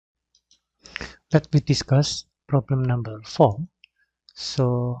Let me discuss problem number 4.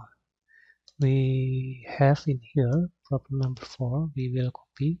 So we have in here problem number 4. We will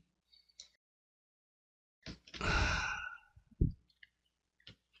copy.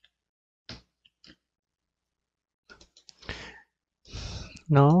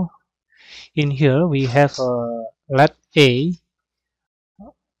 Now in here we have let A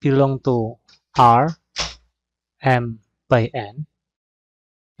belong to R M by N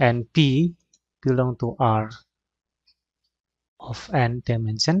and P belong to R of N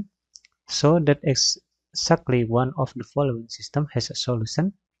dimension. So that exactly one of the following system has a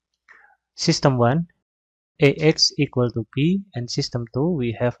solution. System 1, AX equal to P, and system 2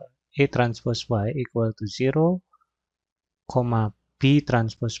 we have A transpose Y equal to 0, comma B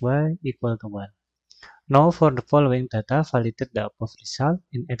transpose Y equal to 1. Now for the following data, validate the above result.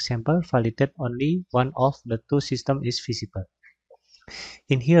 In example, validate only one of the two systems is feasible.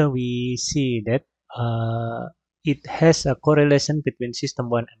 In here we see that it has a correlation between system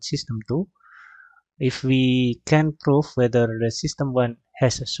 1 and system 2. If we can prove whether the system 1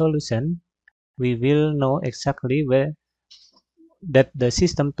 has a solution, we will know exactly where that the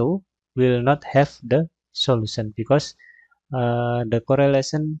system 2 will not have the solution, because the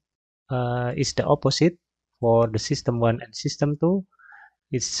correlation is the opposite for the system 1 and system 2.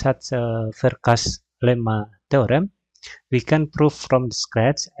 It's such a Ferkas Lemma theorem. We can prove from the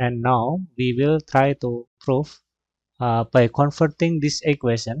scratch, and now we will try to prove by converting this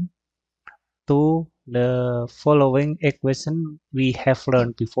equation to the following equation we have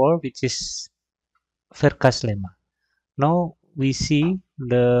learned before, which is Ferkas Lemma. Now we see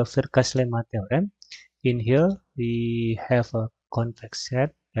the Ferkas Lemma theorem. In here we have a convex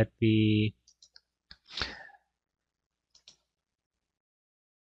set that we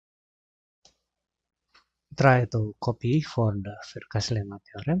try to copy for the Ferkas Lemma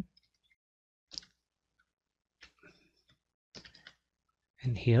theorem.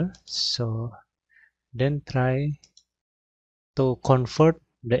 And here, so then try to convert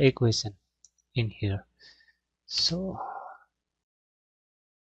the equation in here. So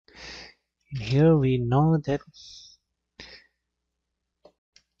in here we know that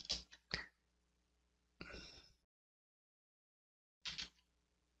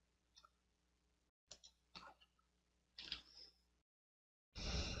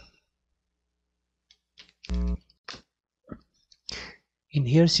in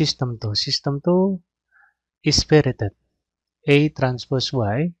here system 2 is spirited. A transpose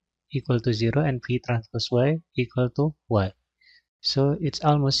Y equal to 0 and B transpose Y equal to Y. So it's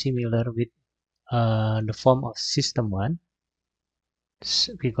almost similar with the form of system 1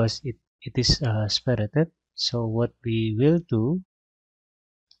 because it is spirited. So what we will do,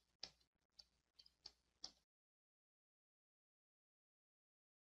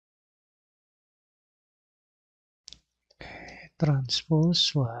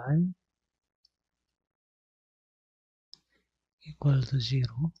 transpose Y equal to 0,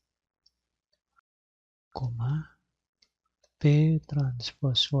 comma P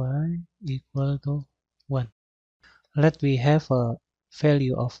transpose Y equal to 1. Let we have a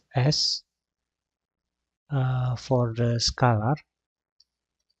value of S for the scalar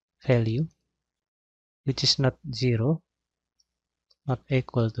value, which is not 0, not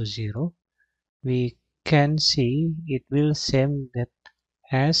equal to 0. We can see it will same that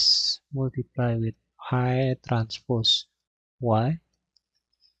S multiply with I transpose Y,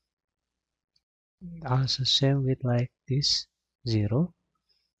 also same with like this 0,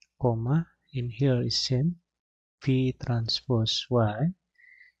 comma in here is same P transpose Y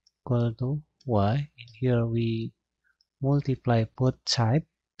equal to Y. In here we multiply both sides,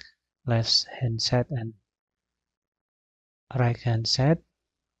 left hand side and right hand side,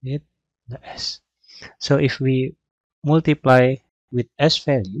 with the S. So if we multiply with S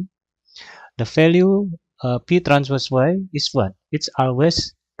value, the value P transpose Y is 1. It's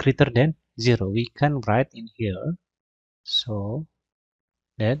always greater than 0. We can write in here so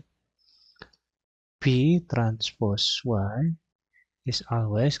that P transpose Y is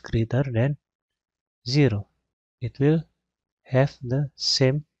always greater than 0. It will have the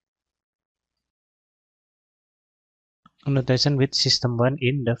same notation with system 1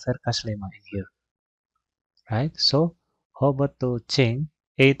 in the Ferkas lemma in here, right? So how about to change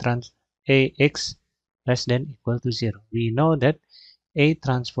Ax less than equal to 0? We know that A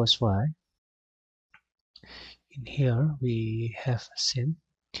transpose Y, in here we have same,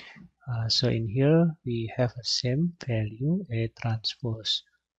 so in here we have a same value A transpose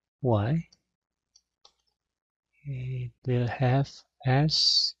Y. It will have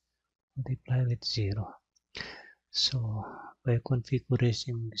S multiplied with 0. So by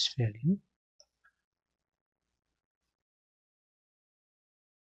configuring this value,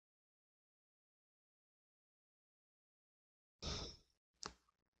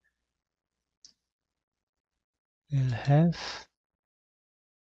 we'll have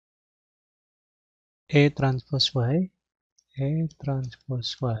A transpose Y, A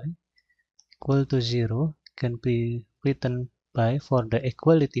transpose Y equal to 0 can be written by, for the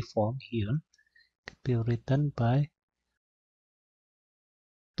equality form here, can be written by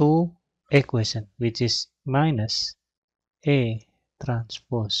two equation, which is minus A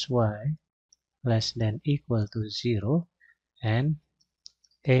transpose Y less than equal to 0 and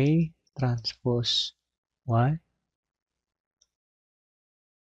A transpose Y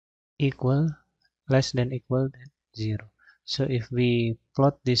equal less than equal than 0. So if we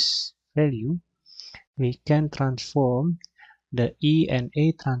plot this value, we can transform the E and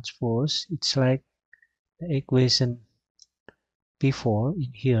A transpose. It's like the equation before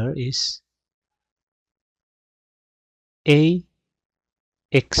in here is A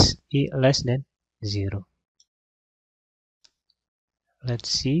x e less than 0. Let's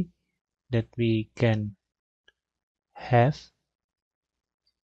see that we can have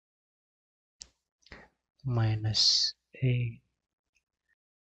minus A,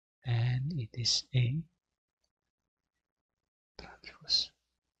 and it is A transpose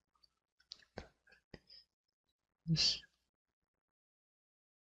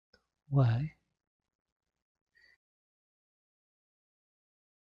Y.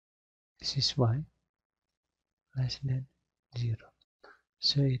 This is Y less than 0.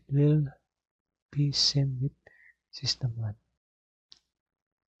 So it will be same with system 1.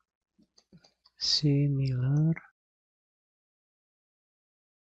 Similar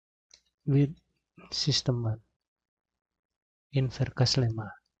with system 1 in Ferkas lemma.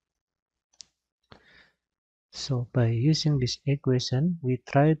 So by using this equation, we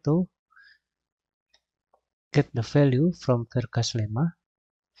try to get the value from Ferkas lemma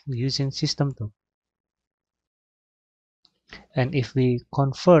using system 2. And if we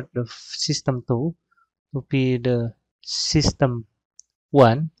convert the system 2 to be the system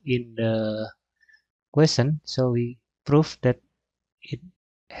 1 in the question, so we prove that it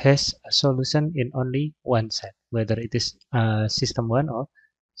has a solution in only one set, whether it is system 1 or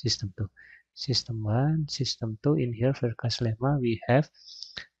system 2. System 1, system 2, in here Ferkas lemma we have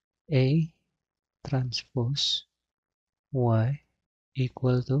A transpose Y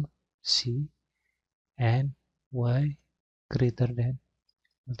equal to C and Y greater than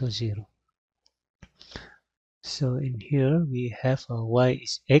equal to 0. So in here we have a Y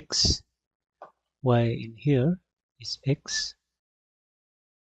is X, Y in here is X.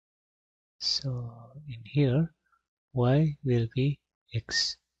 So in here Y will be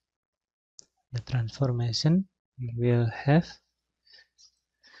X. The transformation we will have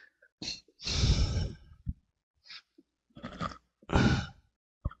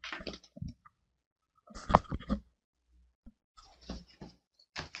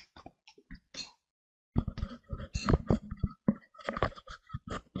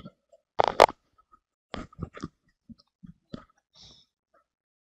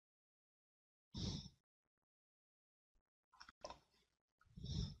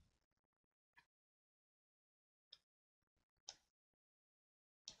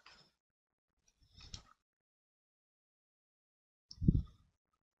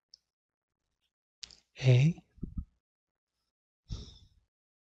A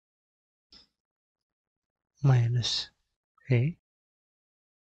minus A.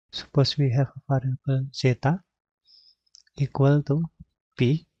 Suppose we have a variable zeta equal to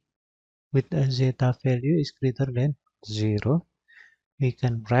P with a zeta value is greater than 0. We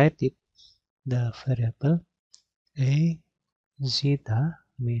can write it, the variable A zeta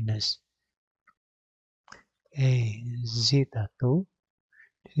minus A zeta 2,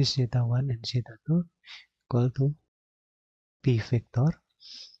 this is zeta 1 and zeta 2, equal to P vector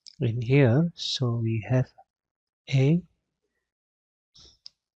in here. So we have A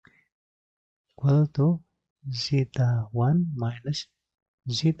equal to zeta 1 minus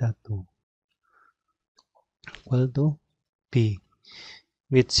zeta 2 equal to P,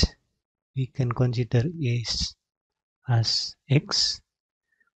 which we can consider is as X.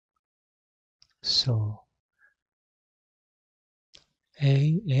 So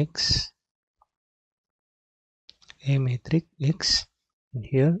AX, A matrix X in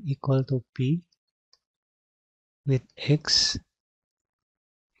here equal to P with X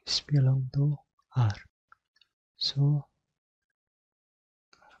is belong to R. So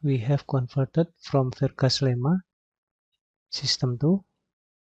we have converted from Ferkas lemma system 2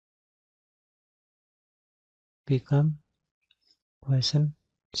 become question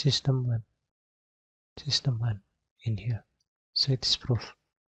system 1 in here. So it is proof.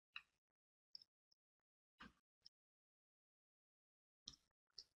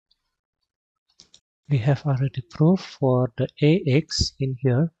 We have already proved for the AX in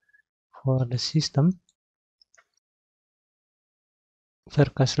here for the system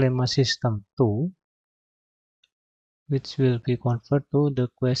Ferkas Lemma system 2, which will be converted to the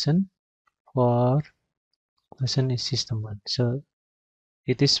question for question is system 1. So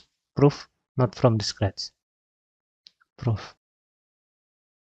it is proof not from the scratch. Proof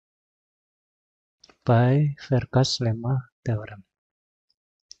by Ferkas Lemma theorem.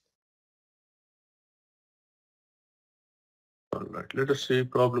 All right, let us see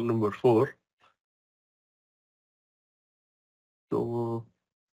problem number 4. So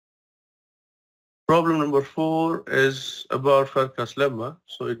problem number 4 is about Ferkas lemma.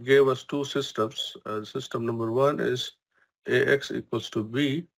 So it gave us two systems. System number 1 is AX equals to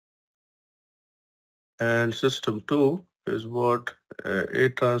B, and system 2 is what A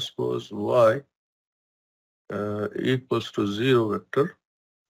transpose Y equals to 0 vector,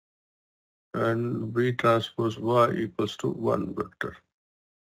 and B transpose Y equals to 1 vector.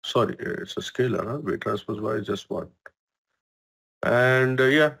 Sorry, it's a scalar, huh? B transpose Y is just 1. And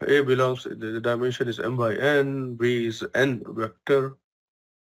yeah, A belongs, the dimension is m by n, B is n vector.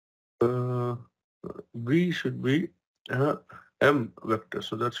 B should be m vector,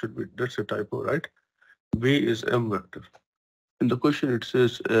 so that's a typo, right? B is m vector. In the question it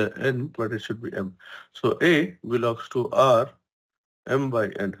says n, but it should be m. So A belongs to R, m by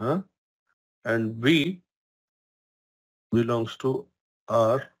n, and B belongs to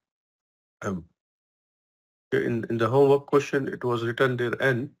R, m. Okay, in the homework question it was written there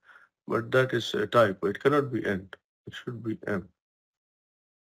n, but that is a typo. It cannot be n. It should be m.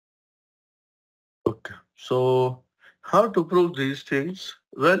 Okay, so how to prove these things?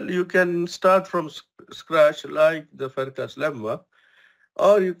 Well, you can start from scratch like the Ferkas lemma,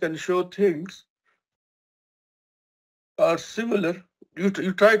 or you can show things are similar. You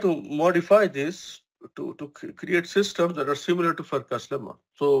try to modify this to create systems that are similar to Ferkas lemma.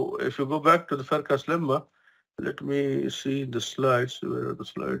 So if you go back to the Ferkas lemma, let me see the slides. Where are the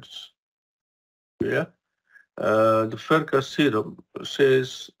slides? Yeah. The Ferkas theorem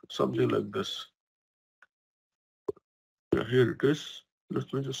says something like this. Here it is.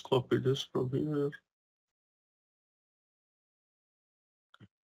 Let me just copy this from here.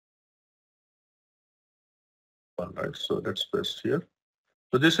 All right, so that's best here.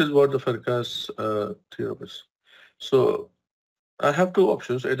 So this is what the Ferkas theorem is. So I have two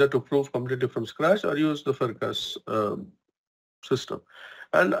options, either to prove completely from scratch or use the Ferkas system.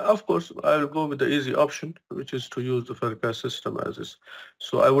 And of course, I will go with the easy option, which is to use the Ferkas system as is.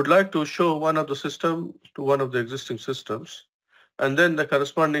 So I would like to show one of the system to one of the existing systems, and then the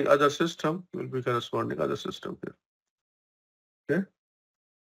corresponding other system will be corresponding other system here. Okay.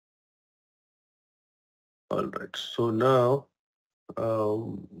 All right. So now,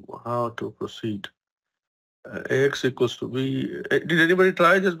 how to proceed? Ax equals to b. Did anybody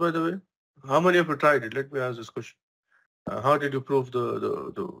try this, by the way? How many of you tried it? Let me ask this question. How did you prove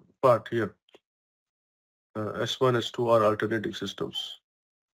the part here? S1, S2 are alternating systems.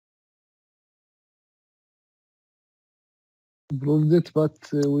 Proved it, but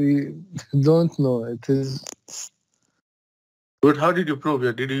we don't know. It is But how did you prove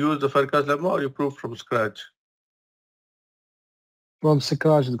it? Did you use the Ferkas lemma or you proved from scratch? from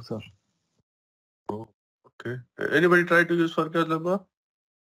scratch, Doctor. Oh, okay. Anybody try to use Ferkas lemma?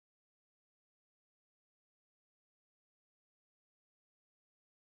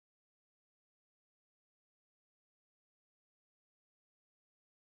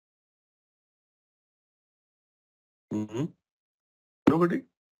 Mm-hmm. Nobody?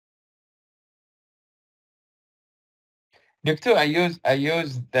 Doctor, I use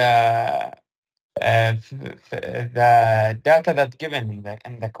the data that given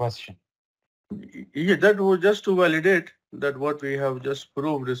in the question. Yeah, that was just to validate that what we have just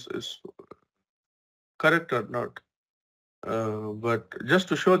proved is correct or not. But just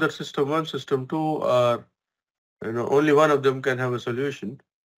to show that system 1, system 2 are, only one of them can have a solution.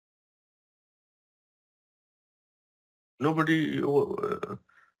 Nobody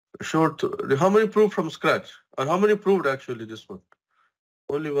showed how many proved from scratch, or how many proved actually this one?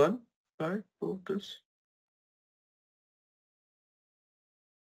 Only one guy proved this.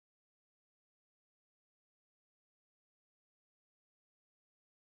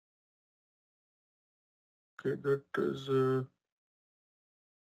 Okay, that is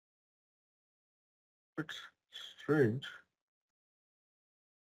it's strange.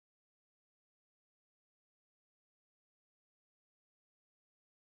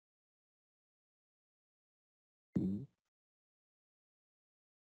 Hmm.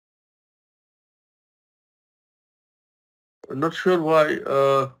 I'm not sure why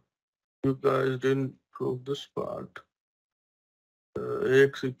you guys didn't prove this part.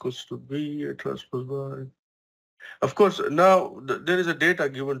 Ax equals to b, A transpose y. Of course, now there is a data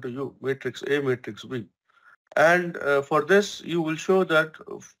given to you, matrix A, matrix B. And for this, you will show that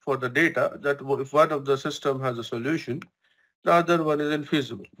for the data, that if one of the system has a solution, the other one is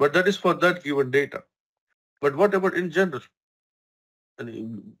infeasible. But that is for that given data. But what about in general?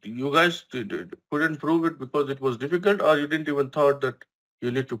 And you guys couldn't prove it because it was difficult, or you didn't even thought that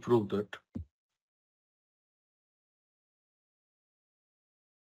you need to prove that?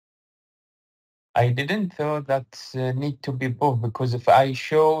 I didn't thought that need to be proved, because if I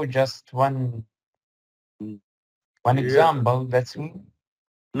show just one Yeah. example, that's me.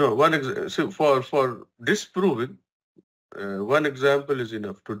 No, so for disproving, one example is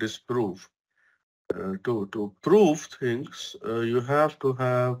enough to disprove. To prove things, you have to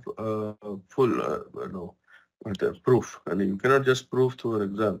have full, proof. I mean, you cannot just prove through an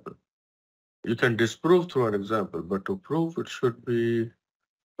example. You can disprove through an example, but to prove it should be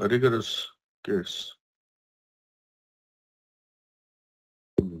a rigorous case.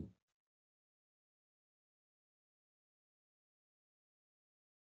 Hmm.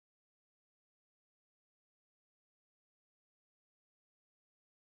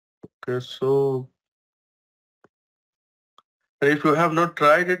 Okay, so if you have not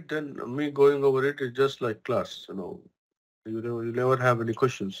tried it, then me going over it is just like class. You never have any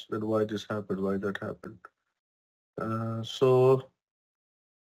questions. Then why this happened? Why that happened? So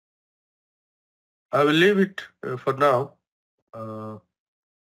I will leave it for now.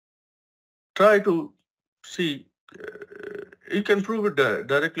 Try to see. You can prove it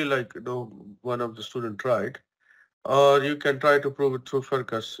directly, like one of the student tried, or you can try to prove it through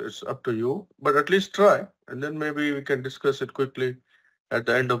Ferkas. It's up to you, but at least try, and then maybe we can discuss it quickly at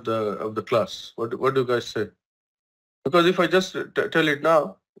the end of the class. What do you guys say? Because if I just tell it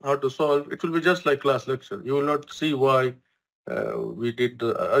now how to solve, it will be just like class lecture. You will not see why we did.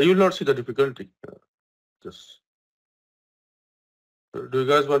 You will not see the difficulty. Just do you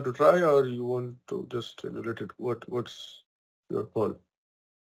guys want to try, or you want to just let it? What's your call?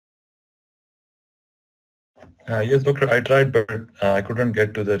 Yes, doctor, I tried, but I couldn't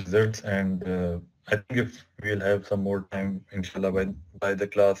get to the results. And I think if we'll have some more time, inshallah, by the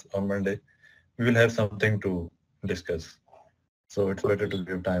class on Monday, we will have something to discuss. So it's better to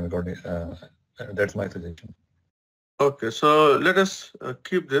give time according. That's my suggestion. Okay, so let us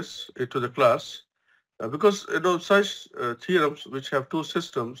keep this to the class because such theorems which have two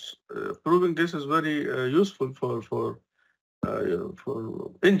systems, proving this is very useful for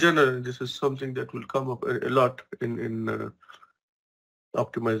in general. This is something that will come up a lot in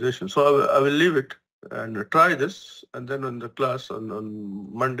optimization. So I will leave it and try this, and then on the class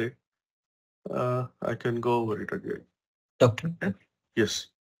on Monday, I can go over it again. Doctor? Yes.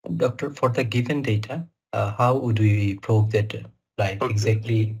 Doctor, for the given data, how would we prove that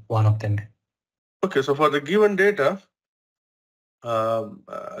exactly one of them? Okay, so for the given data,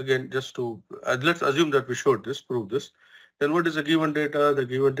 again, just to let's assume that we showed this, prove this. Then what is the given data? The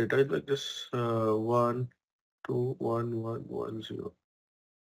given data is like this: 1, 2, 1, 1, 1, 0.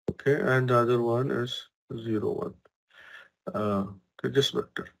 Okay, and the other one is 0, 1. Okay, this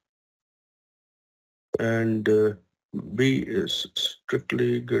vector. And B is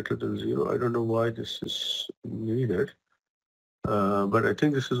strictly greater than 0. I don't know why this is needed, but I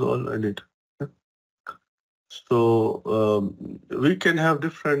think this is all I need. So we can have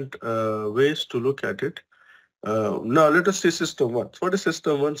different ways to look at it. Now let us see system one. What is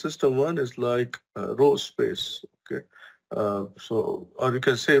system one? System one is like row space. Okay. Or you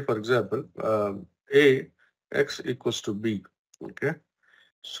can say, for example, A x equals to B. Okay.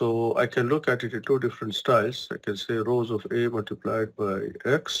 So I can look at it in two different styles. I can say rows of A multiplied by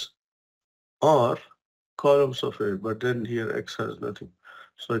X, or columns of A, but then here X has nothing.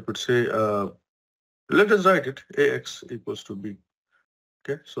 So I could say, let us write it, AX equals to B.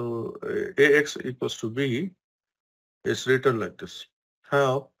 Okay, so AX equals to B is written like this.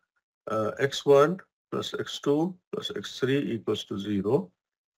 How? X1 plus X2 plus X3 equals to 0,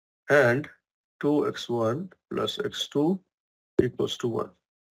 and 2X1 plus X2 equals to 1.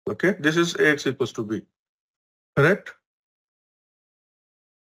 Okay, this is AX equals to B. Correct?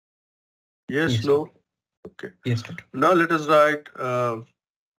 Yes, no? Okay. Yes, doctor. Now let us write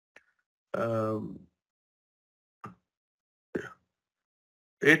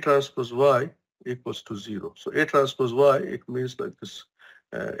A transpose Y equals to 0. So A transpose Y, it means like this.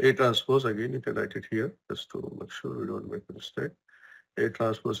 A transpose, again, you can write it here just to make sure we don't make a mistake. A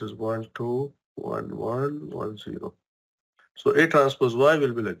transpose is 1, 2, 1, 1, 1, 0. So A transpose Y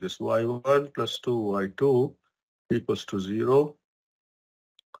will be like this. Y1 plus 2, Y2 equals to 0.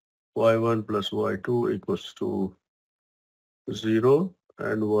 y1 plus y2 equals to 0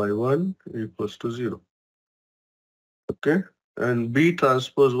 and y1 equals to 0. Okay, and B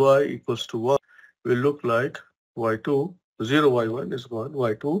transpose y equals to 1 will look like y2, 0 y1 is 1,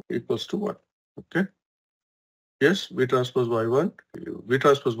 y2 equals to 1. Okay, yes, B transpose y1, B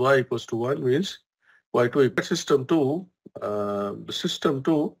transpose y equals to 1 means y2 equals system 2, system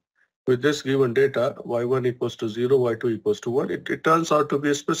 2 with this given data, y1 equals to 0, y2 equals to 1, it turns out to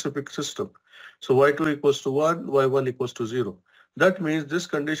be a specific system. So y2 equals to 1, y1 equals to 0. That means this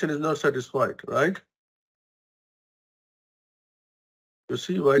condition is not satisfied, right? You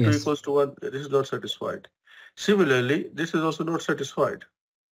see, y2 Yes. equals to 1, this is not satisfied. Similarly, this is also not satisfied,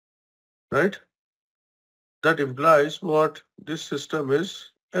 right? That implies what? This system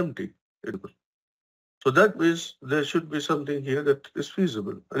is empty. So that means there should be something here that is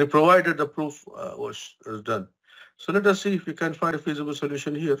feasible, and provided the proof was done. So let us see if we can find a feasible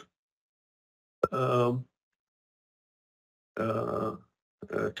solution here. Can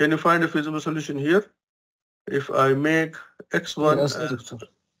you find a feasible solution here? If I make x1 Yes, as doctor.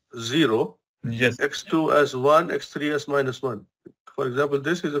 0, Yes. x2 as 1, x3 as minus 1. For example,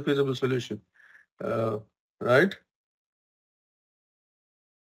 this is a feasible solution, right?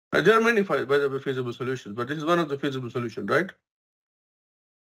 There are many, by the way, feasible solutions, but this is one of the feasible solutions, right?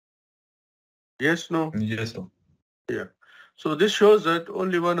 Yes, no? Yes, sir. Yeah. So this shows that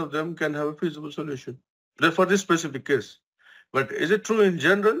only one of them can have a feasible solution for this specific case. But is it true in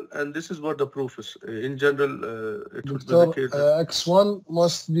general? And this is what the proof is. In general, it would be the Doctor, case. That x1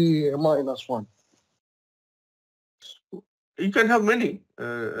 must be minus 1. you can have many.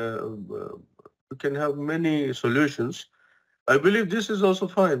 You can have many solutions. I believe this is also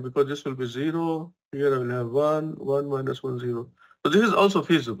fine because this will be 0. Here I will have 1, 1 minus 1, 0. So this is also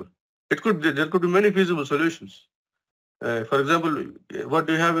feasible. It could be, there could be many feasible solutions. For example, what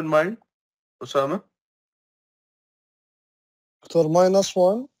do you have in mind, Osama? Doctor, minus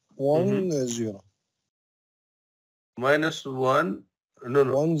 1, 1 0. Minus 1, no.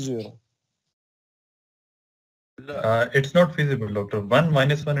 1 0. It's not feasible, doctor. 1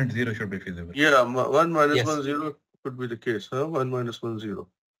 minus 1 and 0 should be feasible. Yeah, 1 minus Yes. 1, 0 could be the case, huh? 1 minus 1, 0.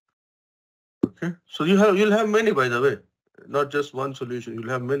 Okay, so you'll have many, by the way, not just one solution. You'll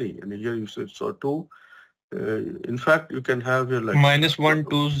have many, and here you said so 2. In fact, you can have here like minus 1,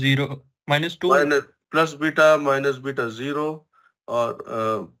 2, 0, minus 2. minus plus beta minus beta 0,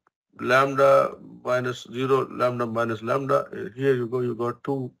 or lambda minus 0, lambda minus lambda. Here you go, you got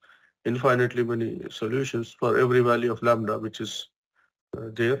 2 infinitely many solutions for every value of lambda, which is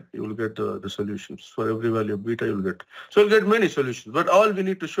there. You will get the solutions for every value of beta. You will get, so you'll get many solutions. But all we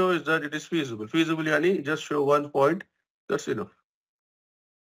need to show is that it is feasible. Feasible, yani just show 1 point. That's enough.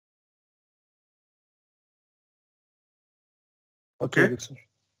 Okay. Doctor.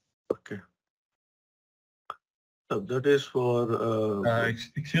 Okay. So that is for.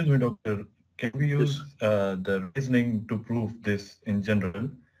 Excuse me, doctor. Can we use the reasoning to prove this in general?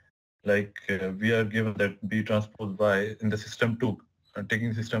 Like we are given that B transpose Y in the system 2,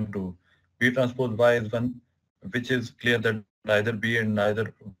 taking system 2, B transpose Y is 1, which is clear that neither B and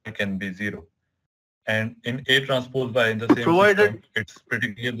neither Y can be 0. And in A transpose Y in the same system, it's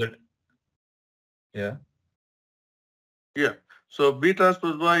pretty clear that, yeah. Yeah. So B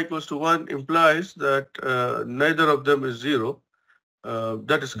transpose Y equals to 1 implies that neither of them is 0.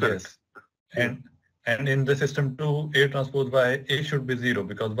 That is correct. Yes. And in the system 2, A transpose Y, A should be 0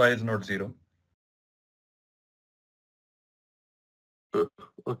 because Y is not 0.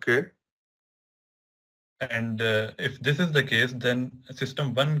 Okay. And if this is the case, then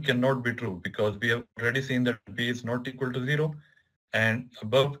system 1 cannot be true because we have already seen that B is not equal to 0. And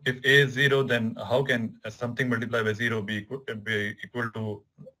above, if A is 0, then how can something multiplied by 0 be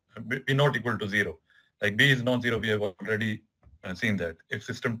not equal to 0? Like B is non-zero, we have already seen that if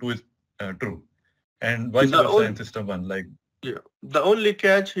system 2 is true. And vice versa in system 1. Like, yeah. The only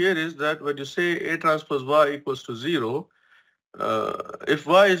catch here is that when you say A transpose Y equals to 0, if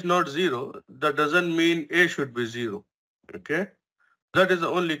Y is not 0, that doesn't mean A should be 0. Okay? That is the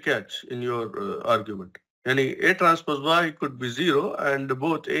only catch in your argument. Any A transpose Y could be 0 and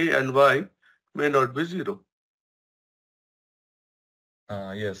both A and Y may not be 0.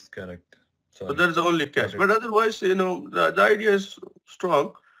 yes, correct. So that is the only catch. But otherwise, the idea is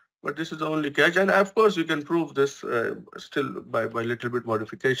strong, but this is the only catch. And of course, you can prove this still by little bit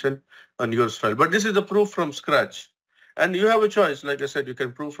modification on your style. But this is the proof from scratch. And you have a choice. Like I said, you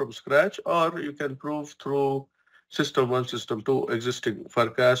can prove from scratch, or you can prove through system 1, system 2, existing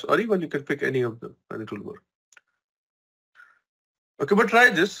Ferkas, or even you can pick any of them and it will work. Okay, but try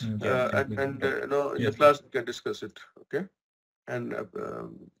this, and in the class we can discuss it. Okay, and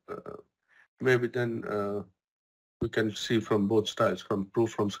maybe then we can see from both styles, from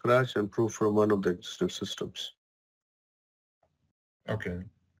proof from scratch and proof from one of the existing systems. Okay,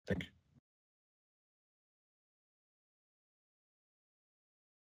 thank you.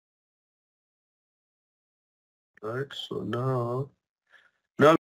 Right, so now